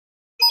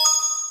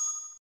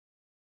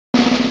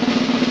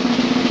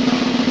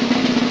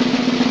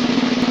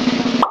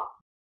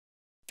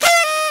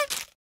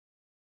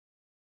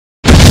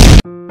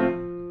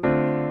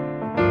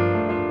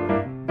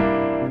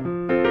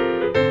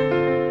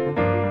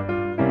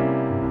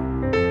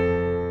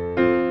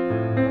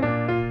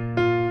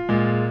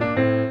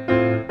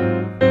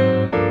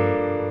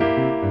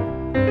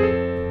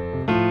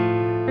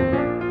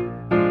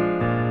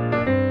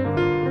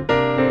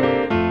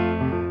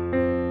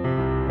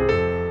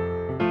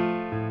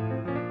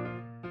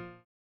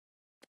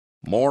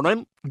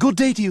Morning. Good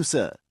day to you,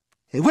 sir.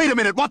 Hey, wait a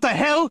minute, what the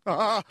hell?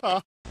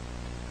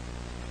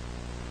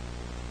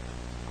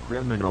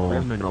 Criminal.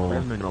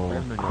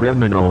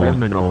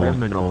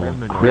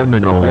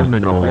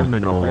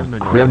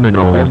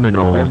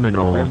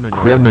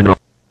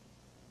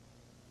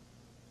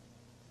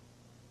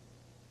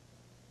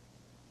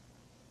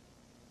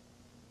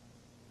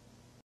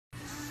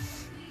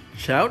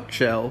 Shout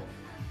shell.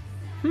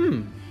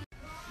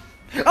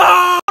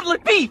 Ah!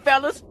 Look me,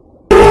 fellas!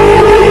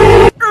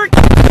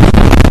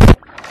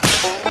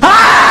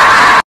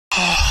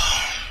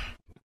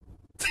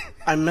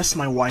 I miss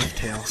my wife,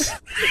 Tails.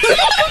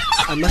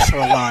 I miss her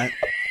a lot.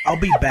 I'll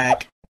be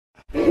back.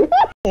 Hello,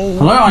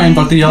 I am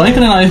Dr. TheYellowInkling,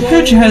 and I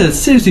heard you had a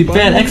seriously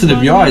bad accident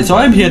of your eye, so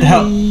I'm here to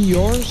help.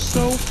 You're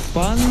so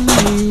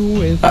funny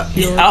with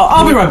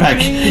I'll be right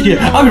back.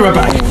 Yeah, I'll be right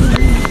back.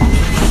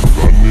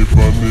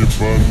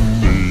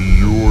 Funny,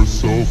 you're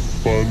so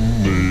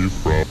funny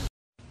from...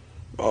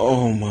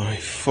 Oh my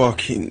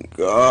fucking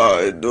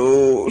god,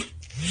 dude.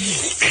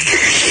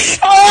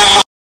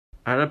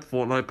 I had a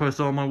Fortnite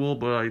poster on my wall,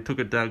 but I took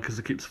it down because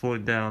it keeps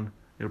falling down.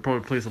 It'll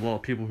probably please a lot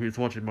of people who's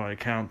watching my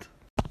account.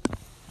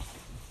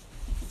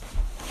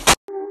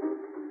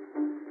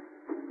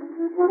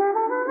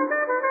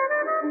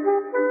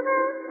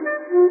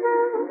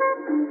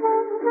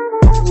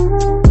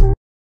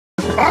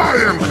 I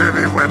am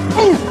Penny Wet.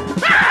 Ooh!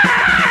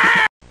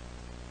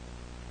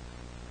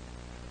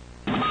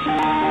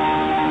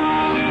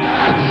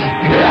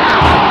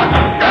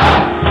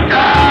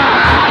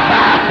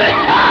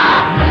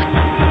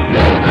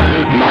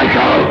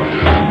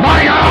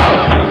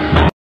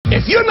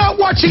 If you're not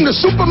watching the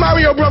Super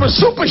Mario Bros.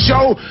 Super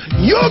Show,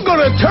 you're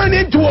gonna turn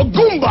into a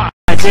Goomba!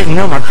 I didn't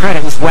know my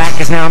credit was whack,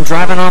 cause now I'm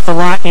driving off the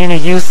lot in a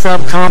used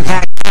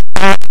subcompact.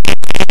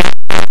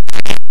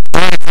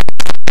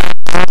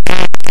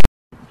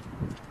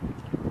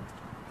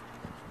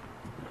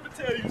 Let me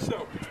tell you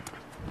something.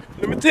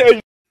 Let me tell you.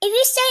 If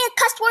you say a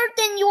cuss word,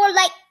 then you're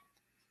like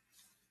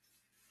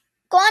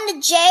going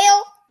to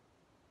jail.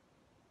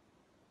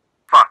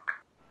 Fuck.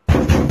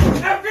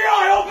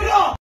 FBI, open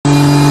up!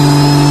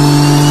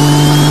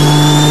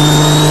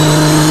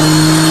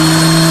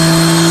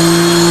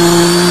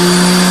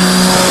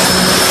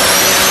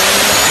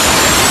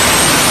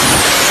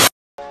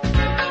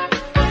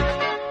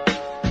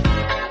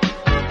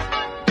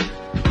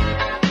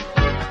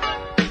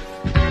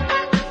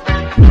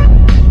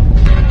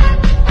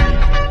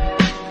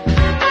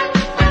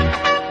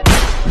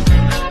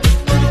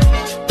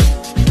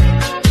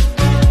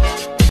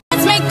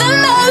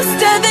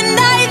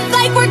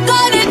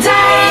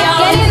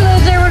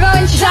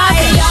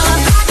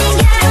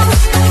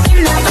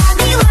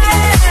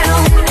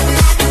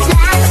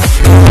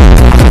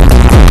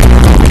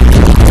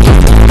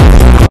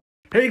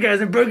 Hey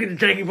guys, I broke into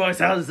Jackie Boy's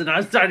house and I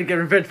was trying to get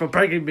revenge for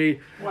pranking me.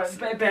 What,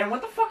 Ben,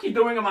 what the fuck are you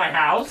doing in my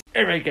house?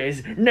 Alright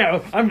guys,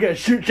 now I'm gonna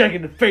shoot Jack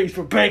in the face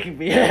for pranking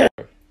me.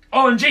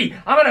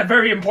 OMG, I'm at a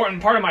very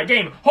important part of my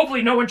game.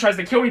 Hopefully no one tries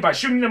to kill me by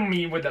shooting them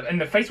in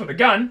the face with a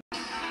gun.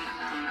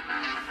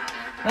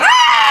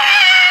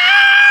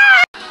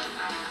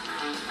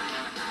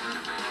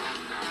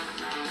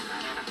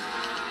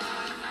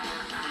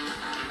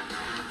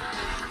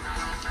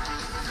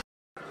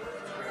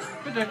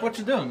 Hey Jack, what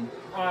you doing?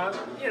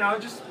 You know,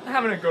 just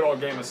having a good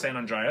old game of San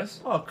Andreas.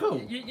 Oh, cool.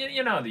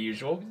 You know the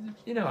usual.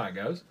 You know how it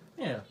goes.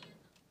 Yeah.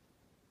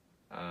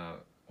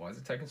 Why is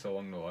it taking so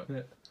long to load?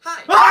 Yeah.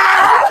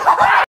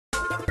 Hi!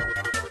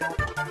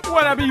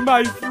 Wanna be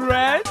my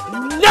friend?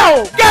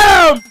 No!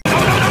 Get him!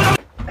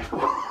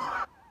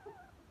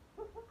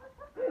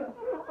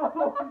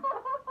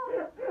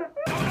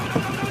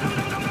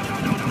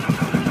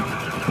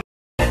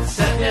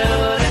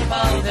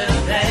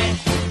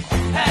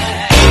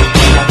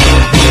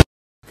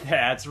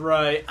 That's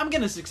right, I'm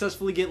gonna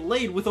successfully get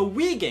laid with a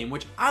Wii game,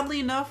 which oddly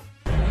enough,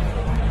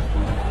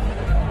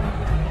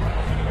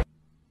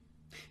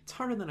 it's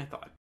harder than I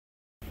thought.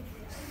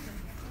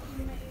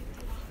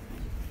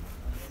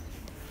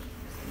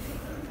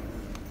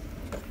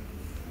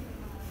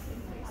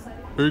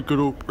 Hey,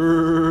 kiddo.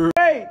 3,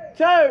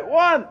 2,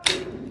 1.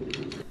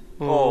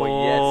 Oh,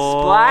 yeah,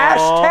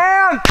 splash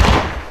town!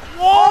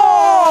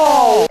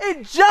 Whoa!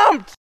 It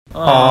jumped!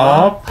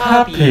 Aw,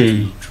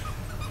 puppy.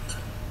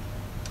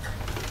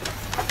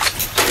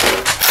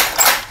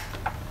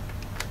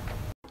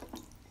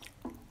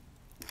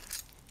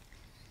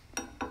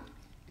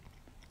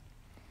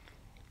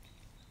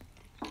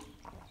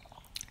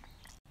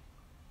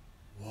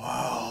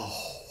 Wow.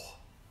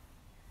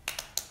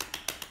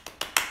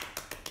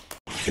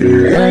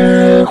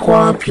 雪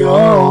花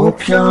飘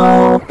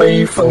飘，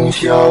北风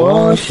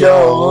萧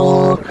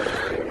萧，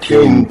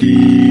天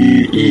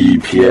地一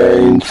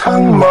片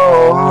苍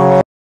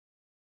茫。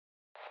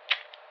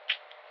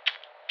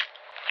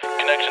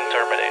 Connection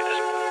terminated.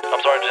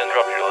 I'm sorry to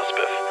interrupt you,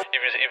 Elizabeth.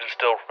 If you even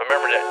still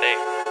remember that name.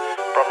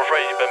 But I'm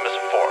afraid you've been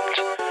misinformed.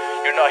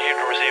 You're not here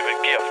to receive a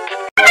gift.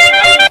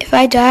 If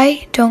I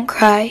die, don't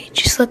cry.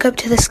 Just look up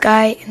to the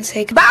sky and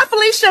say goodbye. Bye,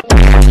 Felicia!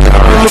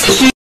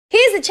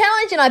 Here's the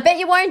challenge, and I bet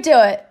you won't do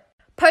it.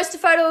 Post a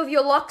photo of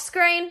your lock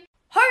screen.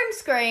 Home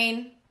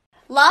screen.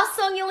 Last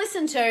song you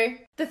listen to.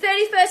 The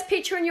 31st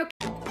picture in your...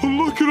 But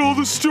look at all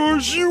the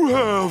stars you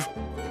have.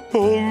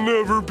 I'll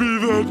never be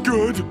that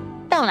good.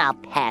 Oh, now,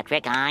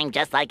 Patrick, I'm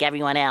just like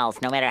everyone else,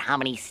 no matter how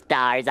many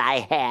stars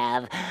I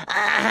have.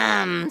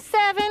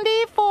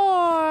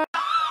 74.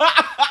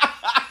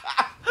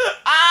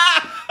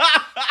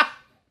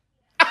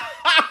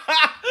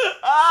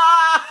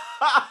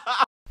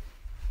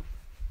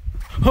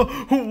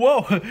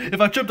 Whoa! If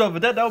I tripped over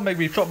that would make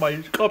me drop my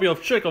copy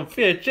of Trick on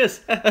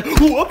VHS.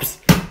 Whoops!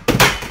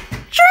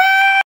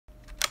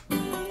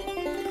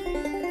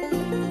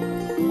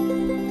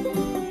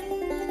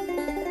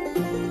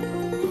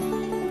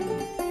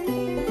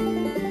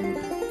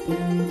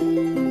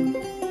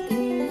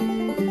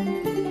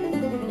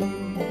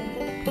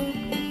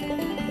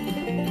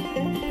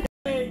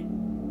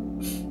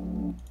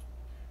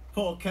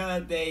 Poor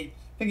Kirby. I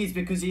think it's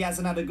because he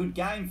hasn't had a good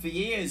game for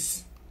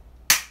years.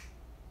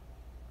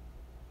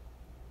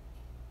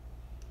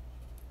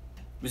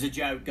 It was a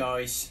joke,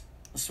 guys.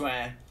 I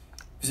swear.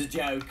 It was a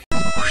joke.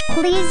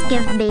 Please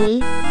give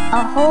me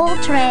a whole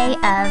tray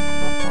of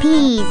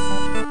peas.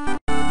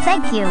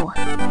 Thank you.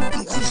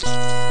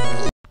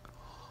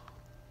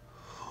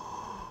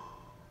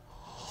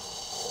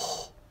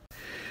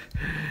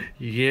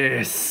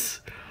 Yes!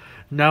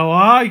 Now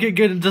I can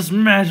get into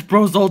Smash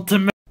Bros.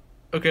 Ultimate!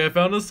 Okay, I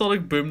found a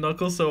Sonic Boom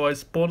Knuckle, so I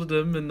spawned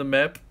him in the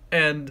map,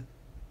 and...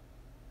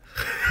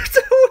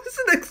 I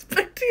wasn't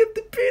expecting him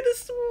to be this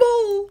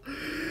small!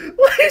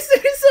 Why is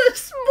he so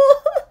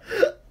small?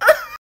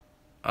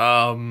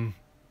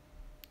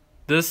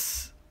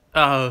 This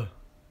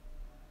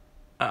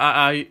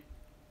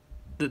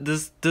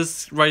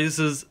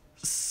raises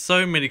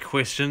so many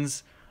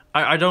questions.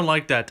 I don't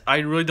like that. I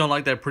really don't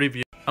like that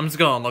preview. I'm just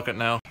gonna unlock it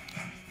now.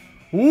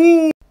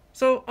 Ooh!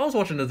 So, I was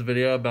watching this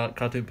video about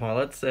cartoon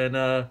pilots, and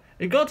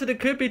it got to the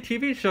Kirby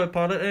TV show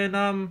pilot, and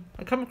I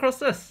come across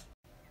this.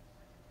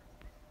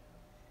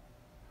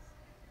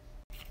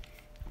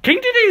 King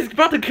Dedede is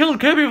about to kill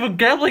Kirby with a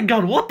gambling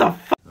gun. What the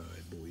fuck?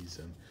 Alright, boys,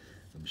 I'm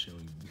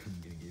showing you.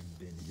 I'm gonna give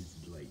Ben his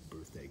late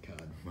birthday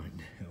card right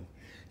now.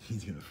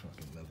 He's gonna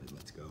fucking love it.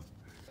 Let's go.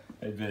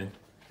 Hey, Ben.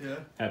 Yeah?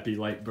 Happy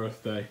late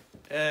birthday.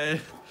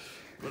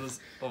 What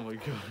is... Oh my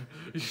god.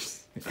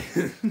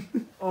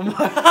 Oh my...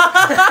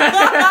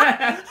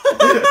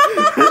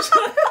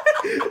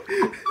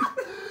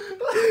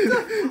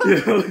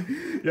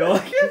 You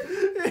like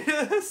it?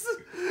 Yes.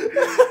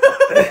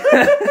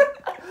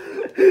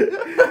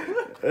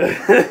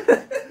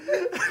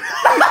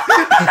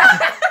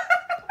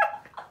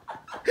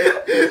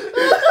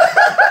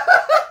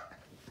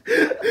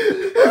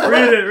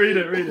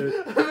 Read it.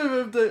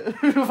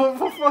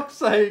 For fuck's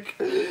sake.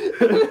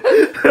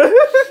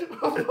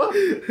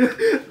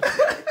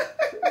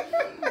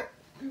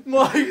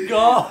 My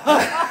god.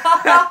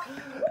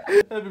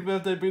 Happy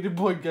birthday, Beanie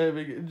Boy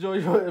Gaming. Enjoy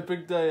your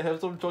epic day. Have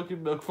some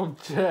chocolate milk from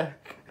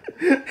Jack.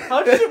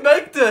 How did you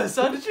make this?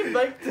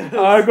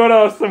 I got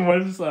off some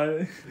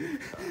website.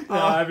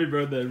 Happy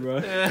birthday, bro.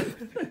 Yeah.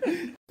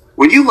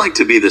 Would you like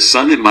to be the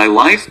sun in my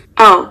life?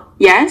 Oh,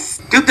 yes?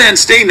 Good then,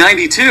 stay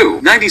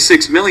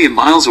 96 million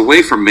miles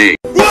away from me.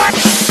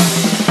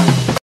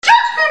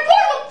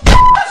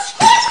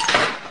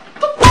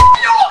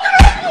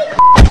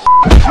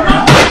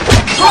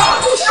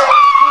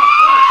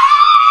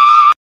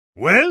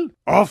 Well,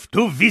 off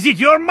to visit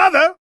your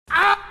mother.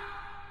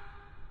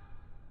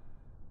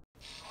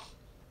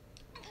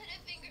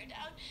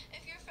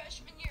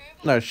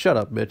 No, shut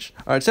up, bitch.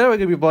 Alright, today we're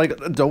gonna be playing...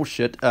 Oh,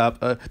 shit.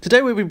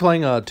 Today we'll be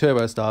playing,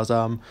 Turbo Stars.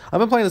 I've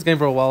been playing this game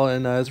for a while,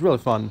 and, it's really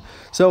fun.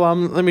 So,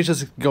 let me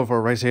just go for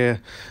a race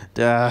here.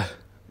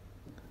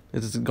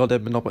 It's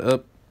goddamn monopoly.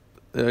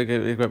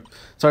 Okay,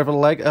 sorry for the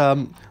lag.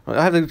 I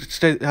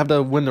have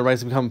to win the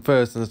race and become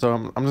first, and so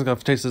I'm just gonna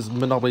chase this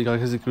Monopoly guy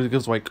because he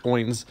gives away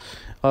coins.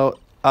 One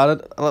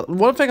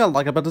thing I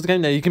like about this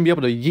game, you can be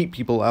able to yeet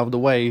people out of the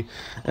way,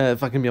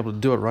 if I can be able to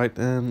do it right.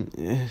 Come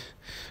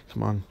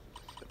on.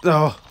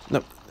 Oh,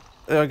 no.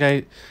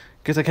 Okay,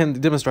 guess I can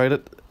demonstrate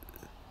it.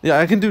 Yeah,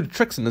 I can do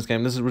tricks in this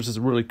game, which is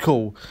really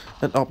cool.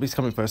 And, oh, he's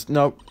coming first.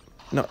 No,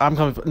 I'm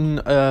coming first.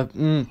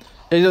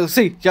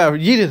 See, yeah,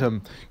 yeeted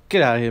him.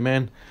 Get out of here,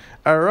 man.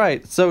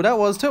 Alright, so that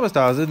was Turbo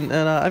Stars, and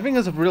I think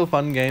it's a real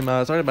fun game.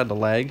 Sorry about the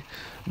lag.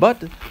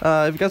 But,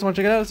 if you guys want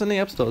to check it out, it's in the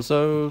App Store.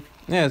 So,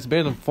 yeah, it's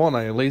better than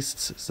Fortnite at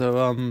least.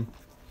 So,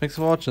 thanks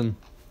for watching.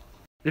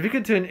 If you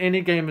could turn any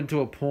game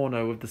into a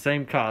porno with the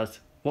same cast,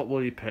 what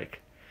will you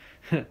pick?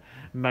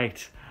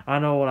 Mate, I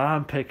know what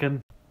I'm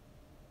picking.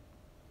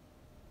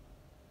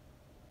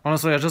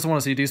 Honestly, I just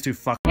want to see these two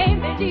fuck.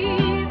 Turn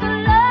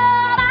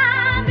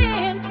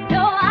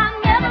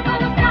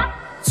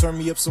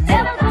me up some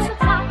more.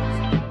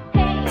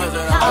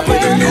 I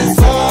put the new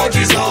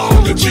 4G's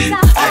on the cheap.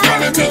 I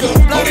got into the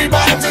bloody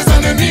boxes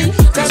underneath.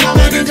 Cause I'm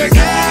ready to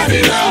get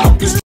it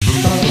out.